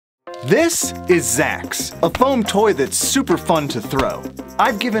This is Zax, a foam toy that's super fun to throw.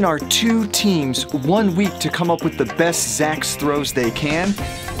 I've given our 2 teams 1 week to come up with the best Zax throws they can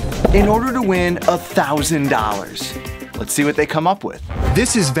in order to win $1,000. Let's see what they come up with.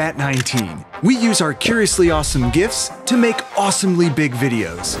 This is VAT19. We use our curiously awesome gifts to make awesomely big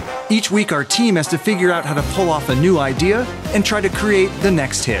videos. Each week our team has to figure out how to pull off a new idea and try to create the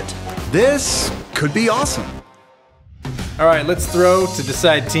next hit. This could be awesome. All right, let's throw to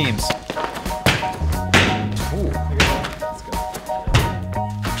decide teams.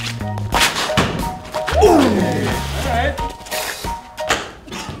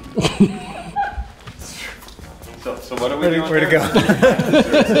 So what are we doing? Where to go?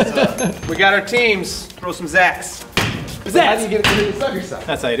 We got our teams. Throw some Zax. How do you get it to the other side?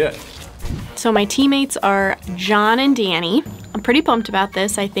 That's how you do it. So my teammates are John and Danny. I'm pretty pumped about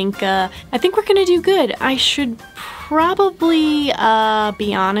this. I think we're gonna do good. I should probably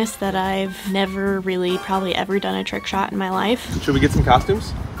be honest that I've never really probably ever done a trick shot in my life. Should we get some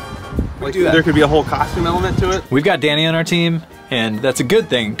costumes? Like, do that. There could be a whole costume element to it. We've got Danny on our team, and that's a good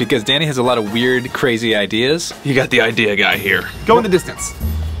thing because Danny has a lot of weird, crazy ideas. You got the idea guy here. Go in the distance.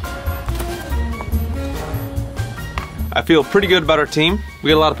 I feel pretty good about our team. We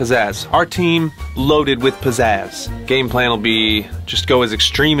got a lot of pizzazz. Our team loaded with pizzazz. Game plan will be just go as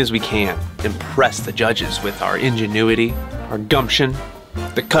extreme as we can. Impress the judges with our ingenuity, our gumption,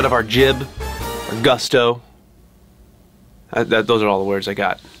 the cut of our jib, our gusto. Those are all the words I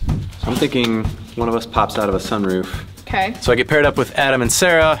got. I'm thinking one of us pops out of a sunroof. Okay. So I get paired up with Adam and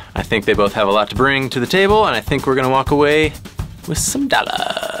Sarah. I think they both have a lot to bring to the table, and I think we're gonna walk away with some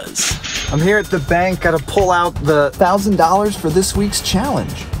dollars. I'm here at the bank, gotta pull out the $1,000 for this week's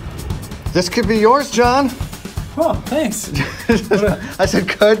challenge. This could be yours, John. Oh, thanks. I said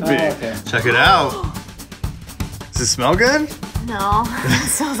could be. Oh, okay. Check it out. Does it smell good? No, it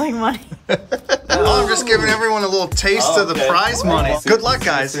smells like money. Oh, I'm just giving everyone a little taste of the prize money. Good luck,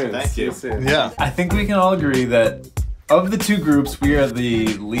 guys. Thank you. Yeah. I think we can all agree that of the 2 groups, we are the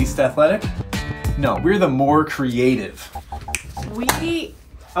least athletic. No, we're the more creative. We...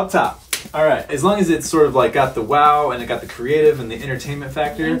 Up top. All right, as long as it's sort of like got the wow and it got the creative and the entertainment I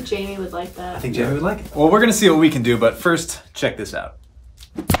factor. think Jamie would like that. I think Jamie would like it. Well, we're gonna see what we can do, but first, check this out.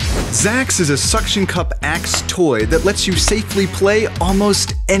 Zax is a suction cup axe toy that lets you safely play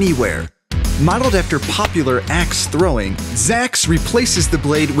almost anywhere. Modeled after popular axe throwing, Zax replaces the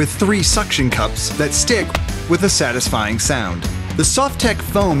blade with 3 suction cups that stick with a satisfying sound. The Soft-Tech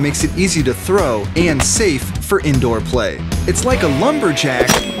foam makes it easy to throw and safe for indoor play. It's like a lumberjack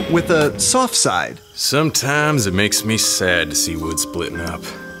with a soft side. Sometimes it makes me sad to see wood splitting up.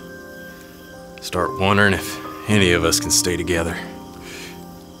 Start wondering if any of us can stay together.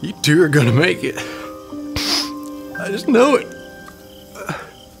 You 2 are gonna make it. I just know it.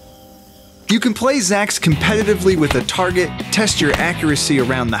 You can play Zax competitively with a target, test your accuracy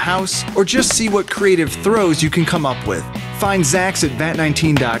around the house, or just see what creative throws you can come up with. Find Zax at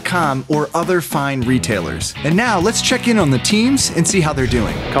VAT19.com or other fine retailers. And now let's check in on the teams and see how they're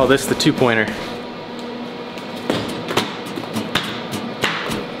doing. Call this the 2-pointer.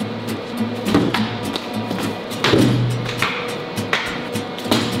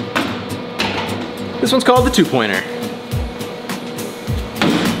 This one's called the 2-pointer.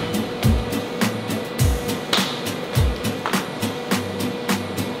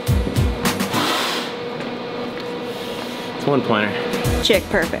 It's 1-pointer. Chick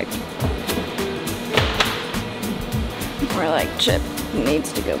perfect. More like Chip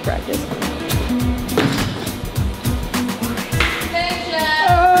needs to go practice.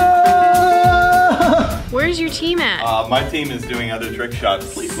 Where's your team at? My team is doing other trick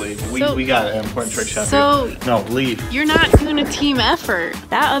shots. Please leave. We got an important trick shot. So here. No, leave. You're not doing a team effort.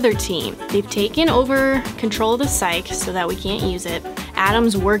 That other team, they've taken over control of the psych so that we can't use it.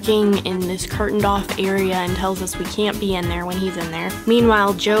 Adam's working in this curtained off area and tells us we can't be in there when he's in there.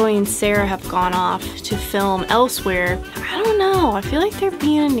 Meanwhile, Joey and Sarah have gone off to film elsewhere. I don't know, I feel like they're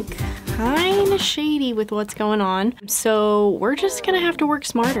being kind of shady with what's going on. So we're just gonna have to work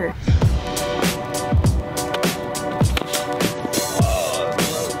smarter.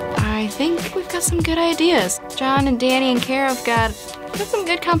 I think we've got some good ideas. John and Danny and Kara have got some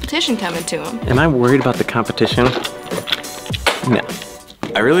good competition coming to them. Am I worried about the competition? No.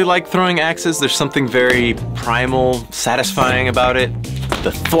 I really like throwing axes. There's something very primal, satisfying about it.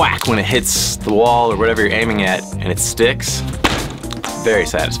 The thwack when it hits the wall or whatever you're aiming at and it sticks, very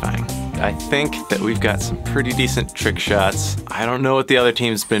satisfying. I think that we've got some pretty decent trick shots. I don't know what the other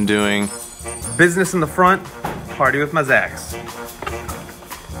team's been doing. Business in the front, party with my Zax.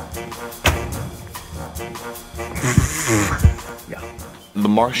 The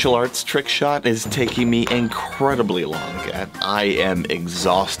martial arts trick shot is taking me incredibly long to get. I am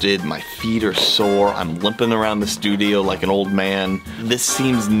exhausted, my feet are sore, I'm limping around the studio like an old man. This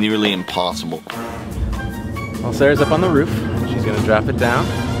seems nearly impossible. Well, Sarah's up on the roof. She's gonna drop it down,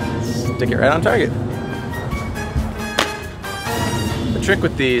 stick it right on target. The trick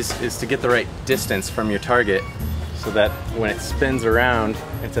with these is to get the right distance from your target so that when it spins around,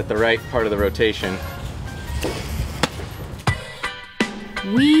 it's at the right part of the rotation.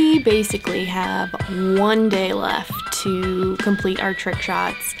 We basically have 1 day left to complete our trick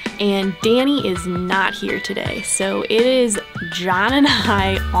shots, and Danny is not here today, so it is John and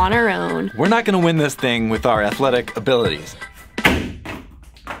I on our own. We're not gonna win this thing with our athletic abilities.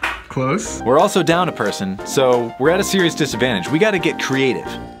 Close. We're also down a person, so we're at a serious disadvantage. We gotta get creative.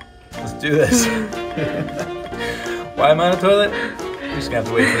 Let's do this. Why am I on a toilet? We're just gonna have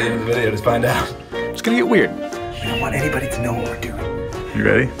to wait for the end of the video to find out. It's gonna get weird. We don't want anybody to know what we're doing. You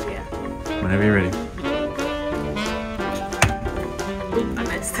ready? Yeah. Whenever you're ready. I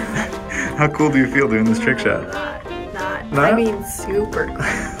missed. How cool do you feel doing this trick shot? Not. No? I mean, super cool.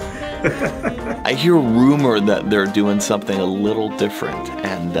 I hear rumor that they're doing something a little different,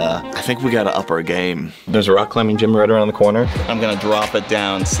 and I think we gotta up our game. There's a rock climbing gym right around the corner. I'm gonna drop it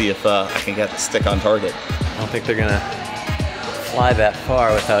down, see if I can get the stick on target. I don't think they're gonna fly that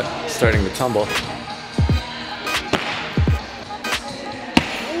far without starting to tumble.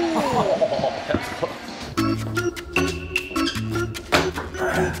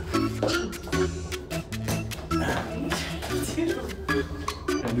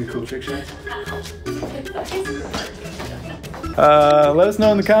 Cool trick shots. Let us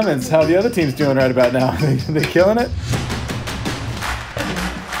know in the comments how the other team's doing right about now. They killing it?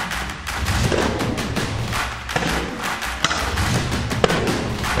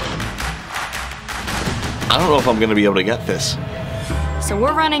 I don't know if I'm gonna be able to get this. So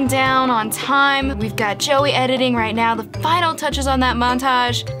we're running down on time. We've got Joey editing right now. The final touches on that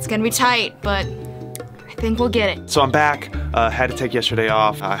montage. It's gonna be tight, but I think we'll get it. So I'm back. Had to take yesterday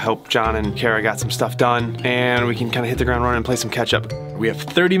off. I hope John and Kara got some stuff done, and we can kind of hit the ground running and play some catch up. We have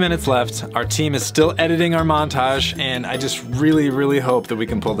 30 minutes left. Our team is still editing our montage, and I just really, really hope that we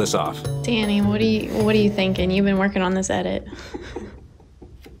can pull this off. Danny, what are you thinking? You've been working on this edit.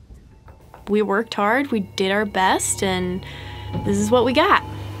 We worked hard, we did our best, and this is what we got.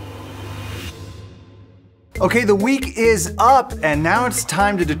 Okay, the week is up, and now it's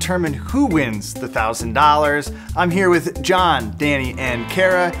time to determine who wins the $1,000. I'm here with John, Danny, and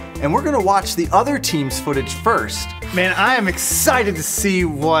Kara, and we're gonna watch the other team's footage first. Man, I am excited to see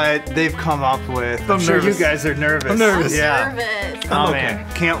what they've come up with. I'm sure you guys are nervous. I'm nervous. Yeah. Nervous. Oh man,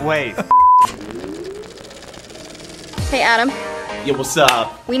 can't wait. Hey Adam, Yeah, what's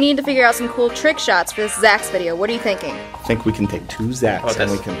up? we need to figure out some cool trick shots for this Zach's video. What are you thinking? I think we can take 2 Zacks and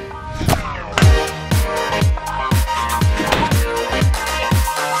we can...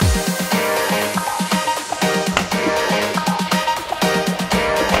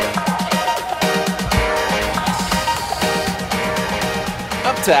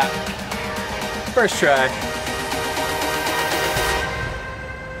 Up tap. First try.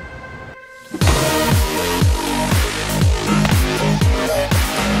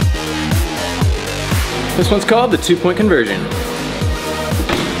 This one's called the 2-point conversion.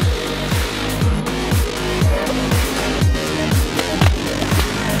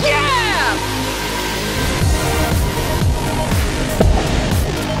 Yeah!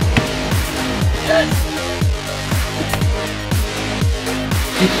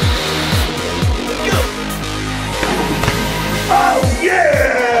 Oh yeah!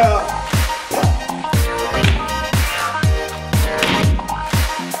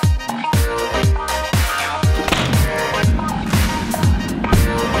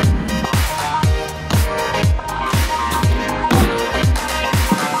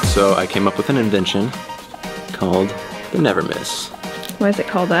 So I came up with an invention called the Never Miss. Why is it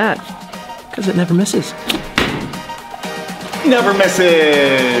called that? Because it never misses. Never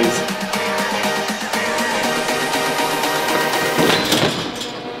misses!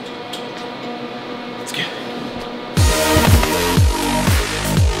 Let's get it.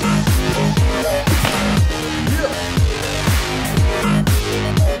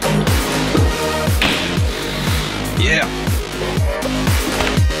 Yeah.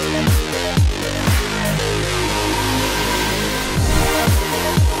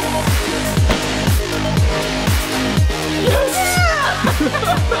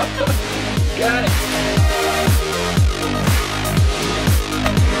 Got it.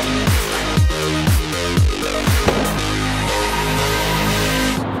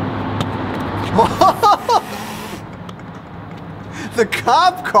 The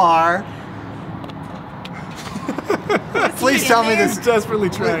cop car? Please tell me this. Desperately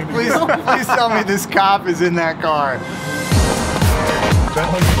trying. Please tell me this cop is in that car. Go,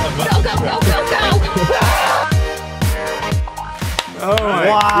 go, go, go, go! Oh my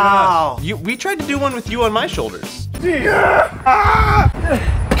Wow. We tried to do one with you on my shoulders.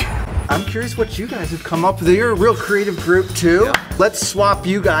 I'm curious what you guys have come up with. You're a real creative group too. Yeah. Let's swap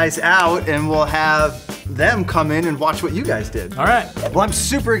you guys out and we'll have them come in and watch what you guys did. All right. Well, I'm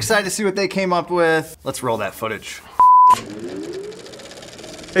super excited to see what they came up with. Let's roll that footage.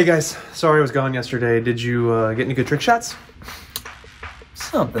 Hey guys, sorry I was gone yesterday. Did you get any good trick shots?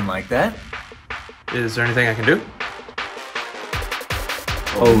 Something like that. Is there anything I can do?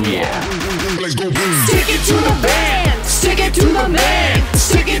 Oh yeah. Stick it to the band, stick it to the man,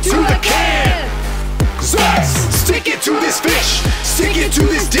 stick it to the can. Stick it to this fish, stick it to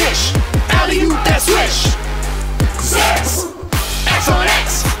this dish. Alley-oop that swish. X on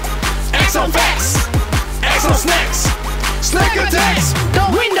X, X on facts, X on snacks. Snack attacks, the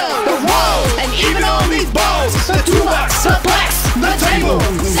window, the wall, and even on these balls. The toolbox, the plaques, the table.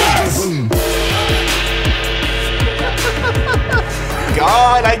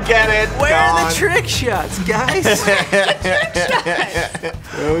 God, I get it. Where are the trick shots, guys?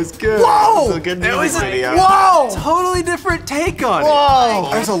 It was good. Whoa! It was a good music video. Whoa! Totally different take on it. Whoa!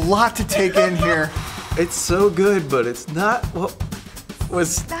 There's a lot to take in here. It's so good, but it's not what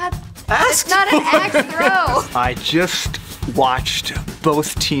was That, asked. it's not an axe throw. I just watched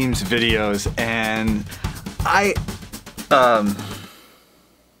both teams' videos and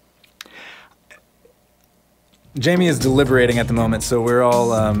Jamie is deliberating at the moment, so we're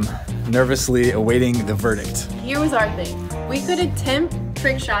all nervously awaiting the verdict. Here was our thing. We could attempt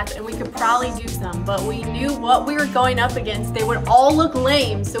trick shots and we could probably do some, but we knew what we were going up against. They would all look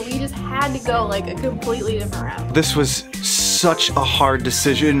lame, so we just had to go like a completely different route. this was such a hard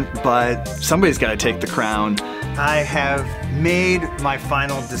decision, but somebody's got to take the crown. I have made my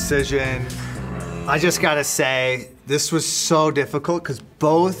final decision. I just got to say, this was so difficult because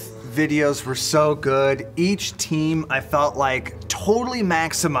both videos were so good. Each team, I felt like, totally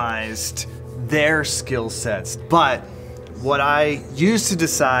maximized their skill sets. But what I used to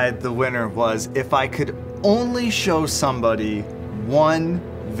decide the winner was if I could only show somebody one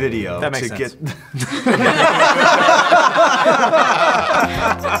video That makes to sense. get.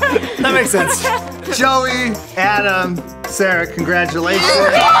 That makes sense. Joey, Adam, Sarah, congratulations.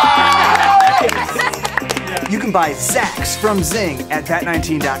 You can buy Zax from Zing at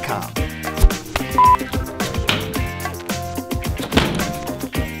bat19.com.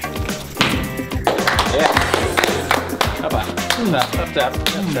 Up, tap, up, tap,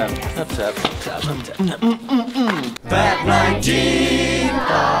 up, tap, up, tap, up, tap. Bat 19.